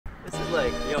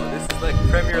like, this is like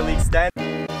Premier League standard.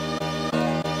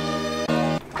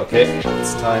 Okay,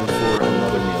 it's time for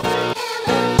another meal.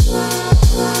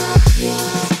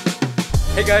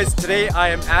 Hey guys, today I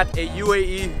am at a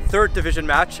UAE Third Division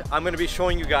match. I'm going to be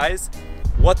showing you guys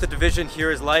what the division here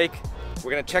is like.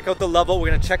 We're going to check out the level, we're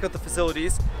going to check out the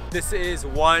facilities. This is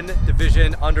one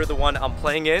division under the one I'm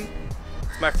playing in.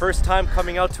 It's my first time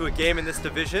coming out to a game in this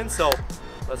division, so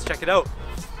let's check it out.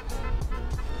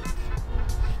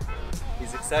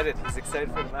 He's excited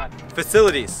for the match.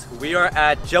 Facilities. We are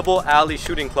at Jebel Ali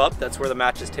Shooting Club. That's where the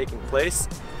match is taking place.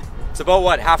 It's about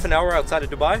what, half an hour outside of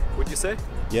Dubai, would you say?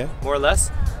 Yeah. More or less.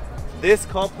 This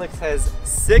complex has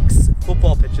 6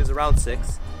 football pitches, around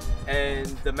 6. And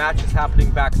the match is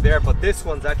happening back there, but this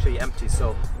one's actually empty.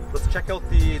 So let's check out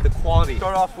the quality.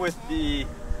 Start off with the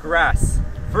grass.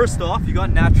 First off, you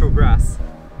got natural grass.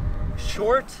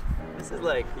 Short, this is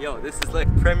like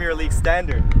Premier League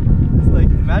standard. It's like,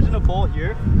 imagine a ball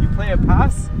here, you play a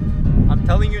pass, I'm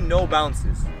telling you, no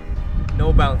bounces.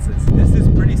 No bounces. This is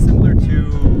pretty similar to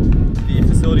the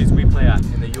facilities we play at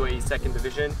in the UAE Second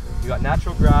Division. You got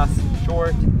natural grass,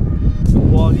 short, the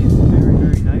quality is very,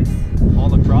 very nice,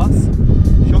 all across.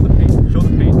 Show the paint, show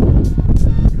the paint.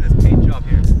 Look at this paint job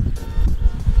here.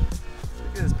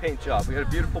 Look at this paint job. We got a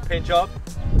beautiful paint job.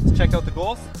 Let's check out the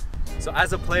goals. So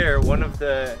as a player,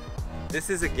 this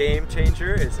is a game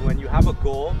changer, is when you have a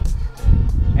goal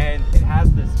and it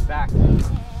has this back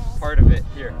part of it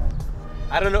here.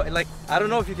 I don't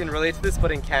know if you can relate to this,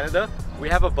 but in Canada, we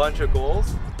have a bunch of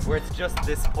goals where it's just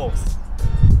this post.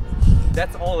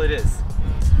 That's all it is.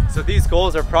 So these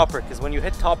goals are proper, because when you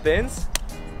hit top bins,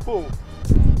 boom,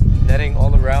 netting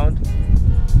all around.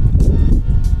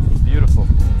 Beautiful.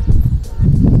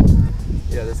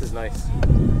 Yeah, this is nice.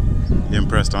 You're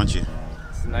impressed, aren't you?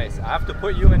 This is nice. I have to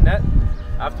put you in net.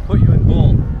 I have to put you in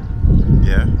goal.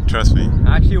 Yeah, trust me.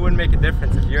 Actually, it wouldn't make a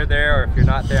difference if you're there or if you're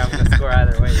not there. I'm gonna score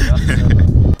either way, you know?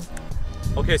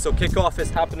 So. Okay, so kickoff is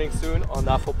happening soon on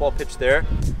that football pitch there.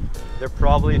 They're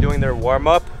probably doing their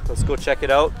warm-up. Let's go check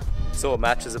it out. So a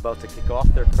match is about to kick off.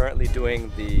 They're currently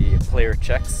doing the player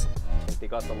checks. I think they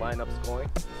got the lineups going,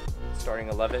 starting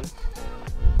 11.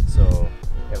 So,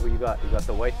 yeah, who you got? You got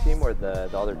the white team or the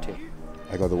other team?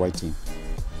 I got the white team.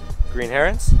 Green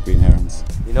Herons? Green Herons.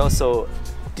 You know, so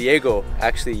Diego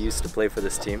actually used to play for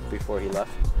this team before he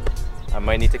left. I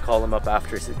might need to call him up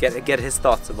after to get his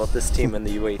thoughts about this team in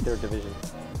the UAE Third Division.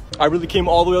 I really came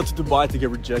all the way out to Dubai to get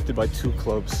rejected by 2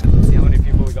 clubs. Let's see how many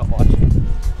people we got watching.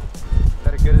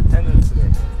 Got a good attendance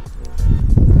today.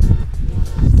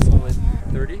 Solid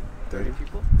 30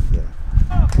 people? Yeah.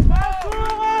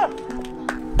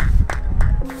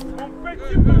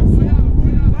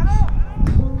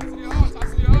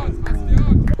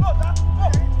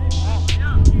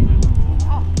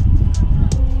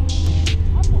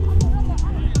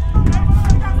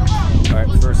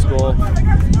 Alright, first goal,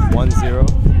 1-0.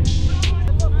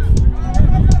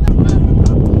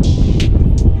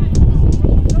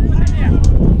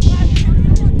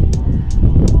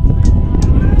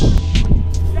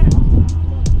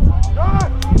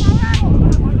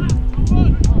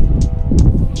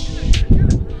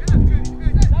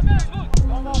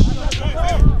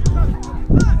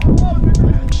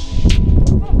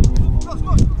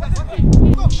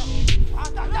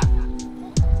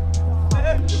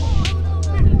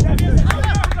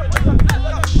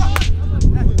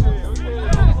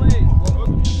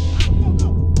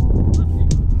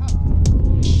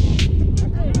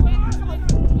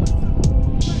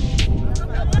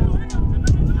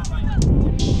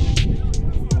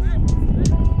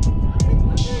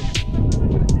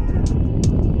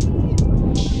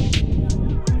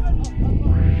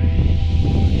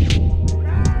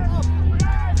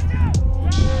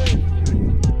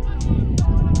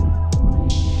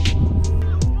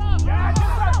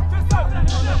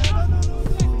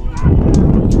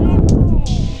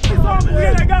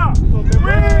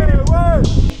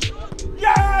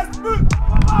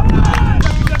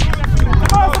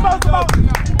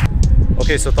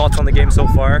 Okay, so thoughts on the game so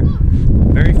far?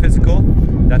 Very physical.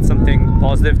 That's something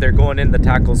positive. They're going in, the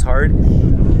tackles hard.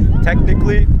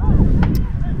 Technically,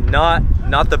 not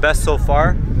the best so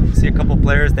far. See a couple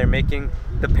players, they're making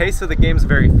the pace of the game is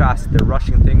very fast. They're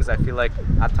rushing things. I feel like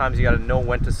at times you got to know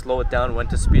when to slow it down, when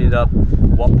to speed it up,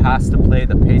 what pass to play,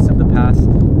 the pace of the pass.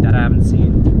 That I haven't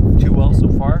seen too well so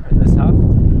far in this half.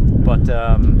 But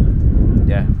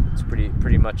yeah, it's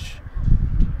pretty much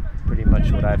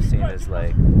what I've seen is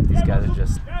like these guys are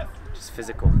just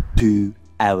physical. 2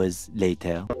 hours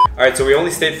later. Alright, so we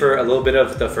only stayed for a little bit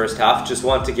of the first half. Just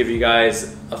want to give you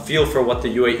guys a feel for what the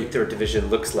UAE Third Division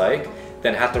looks like.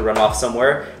 then had to run off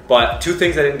somewhere. But two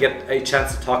things I didn't get a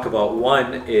chance to talk about.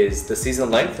 One is the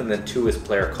season length, and then two is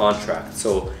player contract.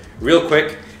 So real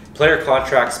quick, player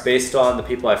contracts based on the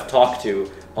people I've talked to,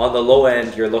 on the low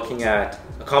end, you're looking at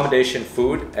accommodation,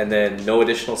 food, and then no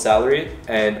additional salary.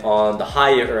 And on the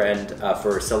higher end,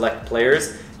 for select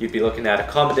players, you'd be looking at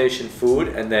accommodation, food,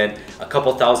 and then a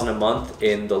couple thousand a month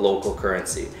in the local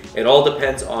currency. It all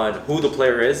depends on who the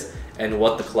player is and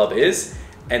what the club is.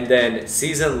 And then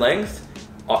season length,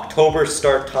 October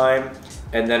start time,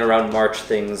 and then around March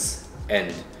things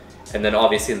end. And then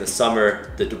obviously in the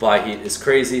summer, the Dubai heat is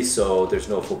crazy, so there's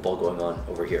no football going on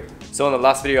over here. So in the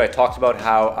last video, I talked about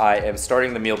how I am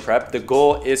starting the meal prep. The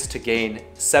goal is to gain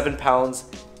 7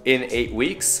 pounds in 8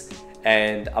 weeks,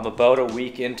 and I'm about a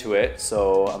week into it,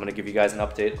 so I'm gonna give you guys an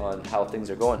update on how things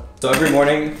are going. So every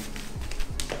morning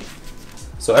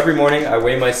I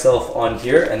weigh myself on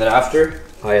here, and then after,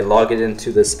 I log it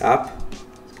into this app.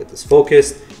 Let's get this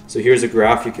focused. So here's a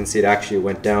graph. You can see it actually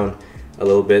went down a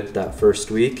little bit that first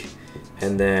week.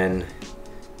 And then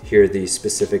here are the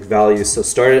specific values. So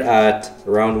started at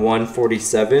around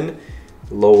 147,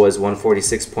 low was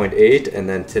 146.8, and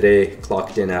then today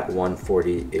clocked in at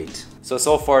 148.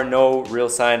 So far no real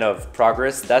sign of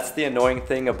progress. That's the annoying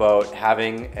thing about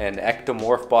having an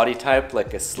ectomorph body type,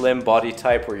 like a slim body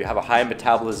type where you have a high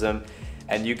metabolism.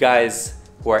 And you guys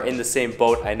who are in the same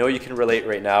boat, I know you can relate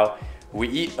right now. We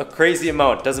eat a crazy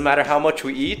amount. Doesn't matter how much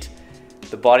we eat,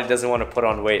 the body doesn't want to put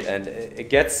on weight, and it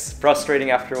gets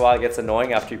frustrating after a while. It gets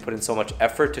annoying after you put in so much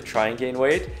effort to try and gain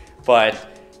weight, but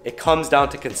it comes down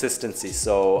to consistency.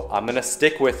 So I'm gonna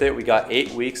stick with it. We got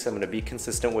 8 weeks. I'm gonna be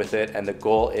consistent with it, and the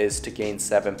goal is to gain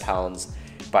 7 pounds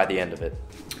by the end of it.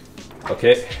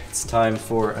 Okay, it's time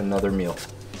for another meal.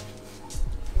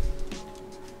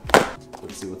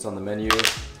 Let's see what's on the menu.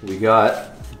 We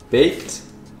got baked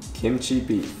kimchi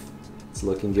beef. It's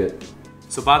looking good.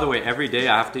 So by the way, every day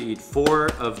I have to eat 4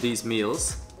 of these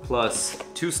meals, plus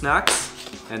 2 snacks,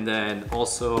 and then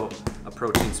also a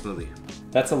protein smoothie.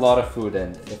 That's a lot of food,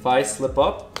 and if I slip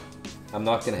up, I'm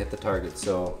not gonna hit the target.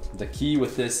 So the key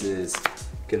with this is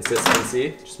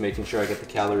consistency, just making sure I get the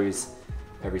calories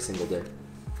every single day.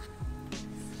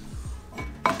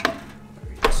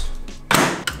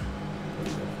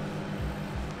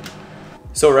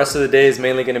 So rest of the day is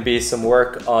mainly gonna be some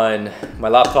work on my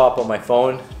laptop, on my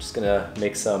phone. Just gonna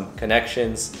make some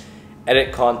connections,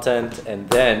 edit content, and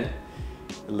then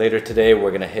later today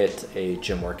we're gonna hit a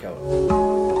gym workout.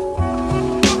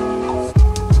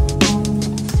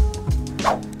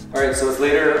 All right, so it's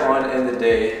later on in the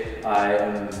day. I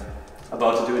am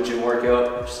about to do a gym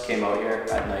workout. Just came out here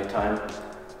at nighttime.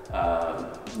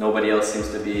 Nobody else seems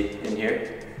to be in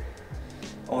here.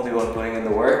 Only one putting in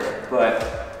the work, but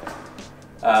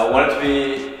I wanted to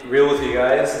be real with you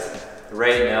guys.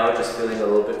 Right now, just feeling a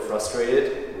little bit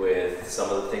frustrated with some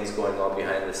of the things going on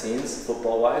behind the scenes,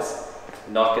 football-wise.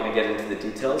 Not gonna get into the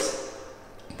details,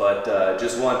 but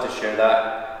just wanted to share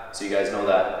that so you guys know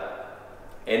that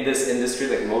in this industry,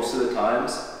 like most of the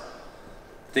times,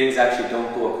 things actually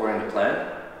don't go according to plan,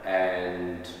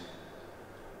 and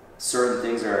certain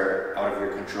things are out of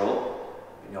your control,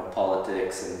 you know,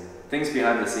 politics and things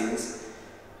behind the scenes.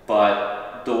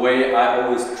 But the way I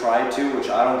always try to, which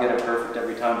I don't get it perfect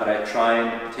every time, but I try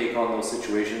and take on those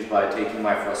situations by taking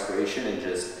my frustration and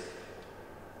just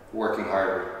working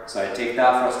harder. So I take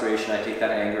that frustration, I take that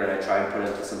anger, and I try and put it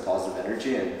into some positive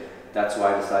energy, and that's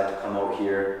why I decided to come out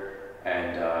here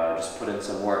and just put in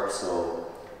some work. So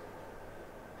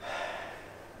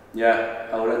yeah,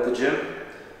 out at the gym,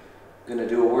 gonna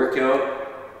do a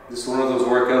workout. This is one of those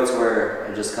workouts where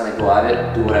I just kind of go at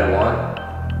it, do what I want.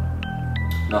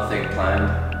 Nothing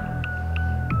planned.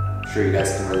 I'm sure you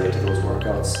guys can relate to those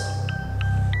workouts.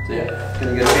 So yeah,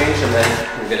 gonna get changed and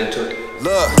then we'll get into it.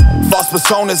 Look, false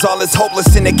personas, all is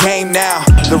hopeless in the game now.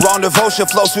 The wrong devotion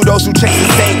flows through those who chase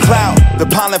the same clout. The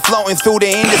pollen floating through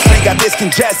the industry got this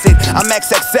congested. I'm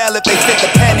XXL if they fit the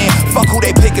pen in. Fuck who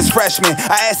they pick as freshmen.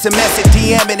 I SMS it,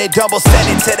 DM and it double send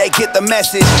it till they get the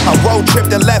message. A road trip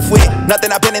to left with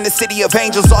nothing. I've been in the city of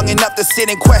angels long enough to sit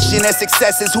and question their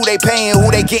successes. Who they paying,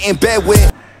 who they get in bed with.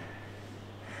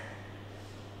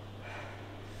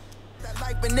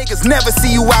 But niggas never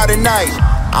see you out at night.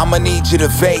 I'ma need you to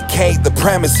vacate the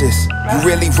premises. You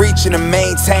really reaching to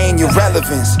maintain your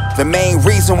relevance. The main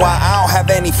reason why I don't have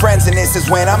any friends in this is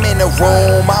when I'm in the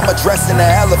room, I'm addressing the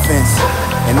elephants.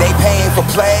 And they paying for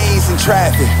plays and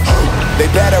traffic. They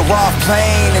better off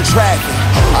playing in traffic.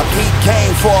 I peep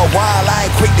game for a while, I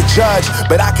ain't quick to judge,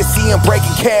 but I can see him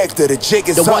breaking character. The jig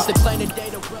is up.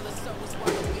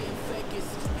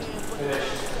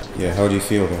 Yeah, how do you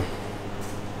feel though?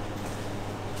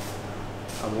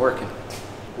 I'm working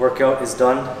workout is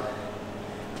done.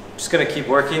 Just gonna keep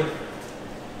working.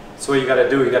 That's what you gotta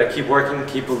do. You gotta keep working,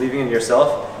 keep believing in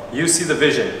yourself. You see the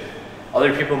vision.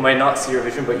 Other people might not see your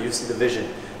vision, but you see the vision.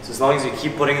 So as long as you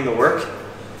keep putting in the work,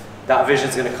 that vision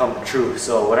is gonna come true.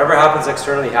 So whatever happens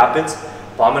externally happens,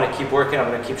 but I'm gonna keep working, I'm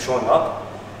gonna keep showing up,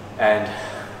 and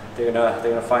they're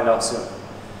gonna find out soon.